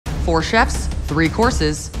4 chefs, 3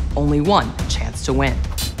 courses, only 1 chance to win.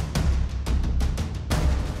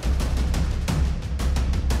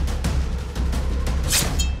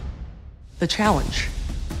 The challenge.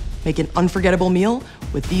 Make an unforgettable meal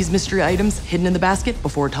with these mystery items hidden in the basket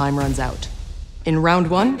before time runs out. In round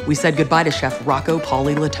 1, we said goodbye to Chef Rocco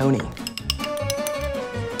Pauly Latoni.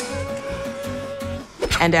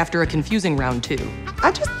 And after a confusing round 2,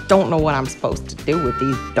 I just don't know what I'm supposed to do with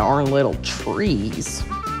these darn little trees.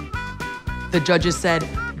 The judges said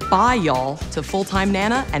bye, y'all, to full-time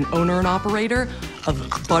Nana and owner and operator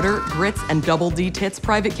of Butter, Grits, and Double D Tits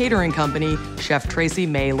private catering company, Chef Tracy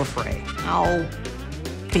May Lafray. Oh,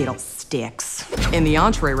 fiddlesticks. In the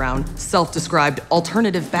entree round, self-described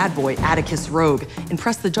alternative bad boy Atticus Rogue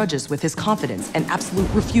impressed the judges with his confidence and absolute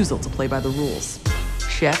refusal to play by the rules.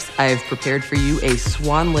 Chefs, I have prepared for you a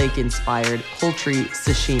Swan Lake-inspired poultry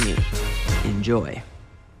sashimi. Enjoy.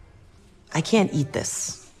 I can't eat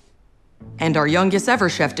this. And our youngest ever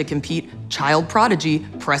chef to compete, child prodigy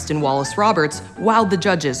Preston Wallace Roberts, wowed the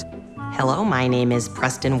judges. Hello, my name is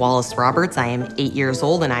Preston Wallace Roberts. I am 8 years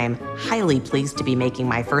old and I am highly pleased to be making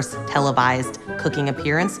my first televised cooking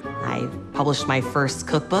appearance. I published my first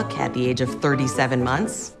cookbook at the age of 37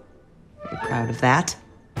 months. Very proud of that.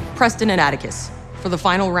 Preston and Atticus, for the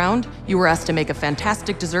final round, you were asked to make a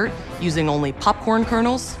fantastic dessert using only popcorn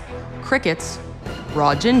kernels, crickets,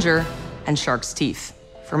 raw ginger, and shark's teeth.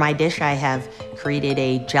 For my dish, I have created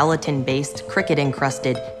a gelatin-based,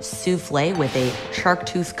 cricket-encrusted souffle with a shark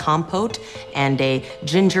tooth compote and a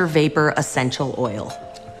ginger vapor essential oil.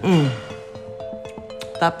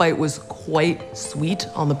 That bite was quite sweet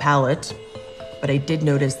on the palate, but I did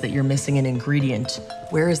notice that you're missing an ingredient.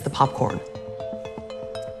 Where is the popcorn?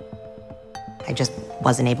 I just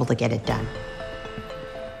wasn't able to get it done.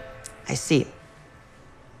 I see.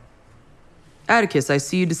 Atticus, I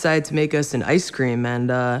see you decided to make us an ice cream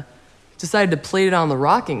and decided to plate it on the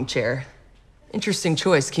rocking chair. Interesting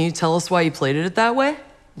choice. Can you tell us why you plated it that way?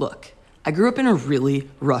 Look, I grew up in a really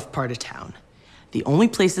rough part of town. The only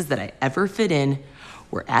places that I ever fit in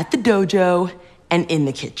were at the dojo and in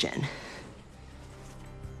the kitchen.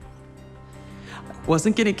 I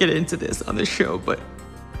wasn't gonna get into this on the show, but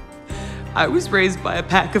I was raised by a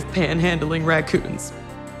pack of panhandling raccoons,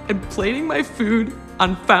 and plating my food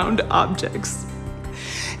on found objects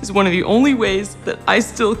is one of the only ways that I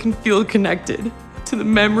still can feel connected to the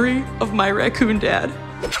memory of my raccoon dad.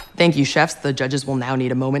 Thank you, chefs. The judges will now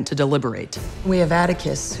need a moment to deliberate. We have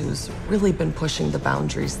Atticus, who's really been pushing the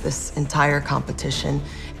boundaries this entire competition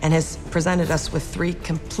and has presented us with 3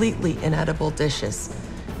 completely inedible dishes.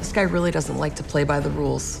 This guy really doesn't like to play by the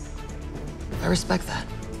rules. I respect that.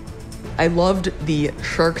 I loved the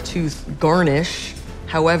shark tooth garnish.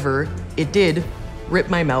 However, it did rip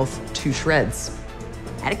my mouth to shreds.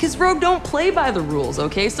 Atticus Rogue, don't play by the rules,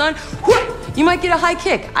 okay, son? You might get a high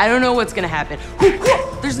kick. I don't know what's gonna happen.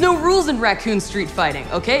 There's no rules in raccoon street fighting,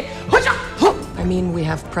 okay? I mean, we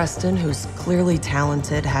have Preston, who's clearly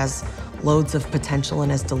talented, has loads of potential,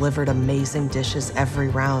 and has delivered amazing dishes every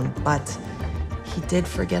round, but he did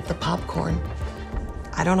forget the popcorn.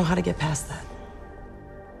 I don't know how to get past that.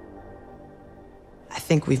 I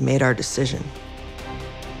think we've made our decision.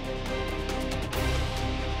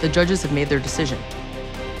 The judges have made their decision.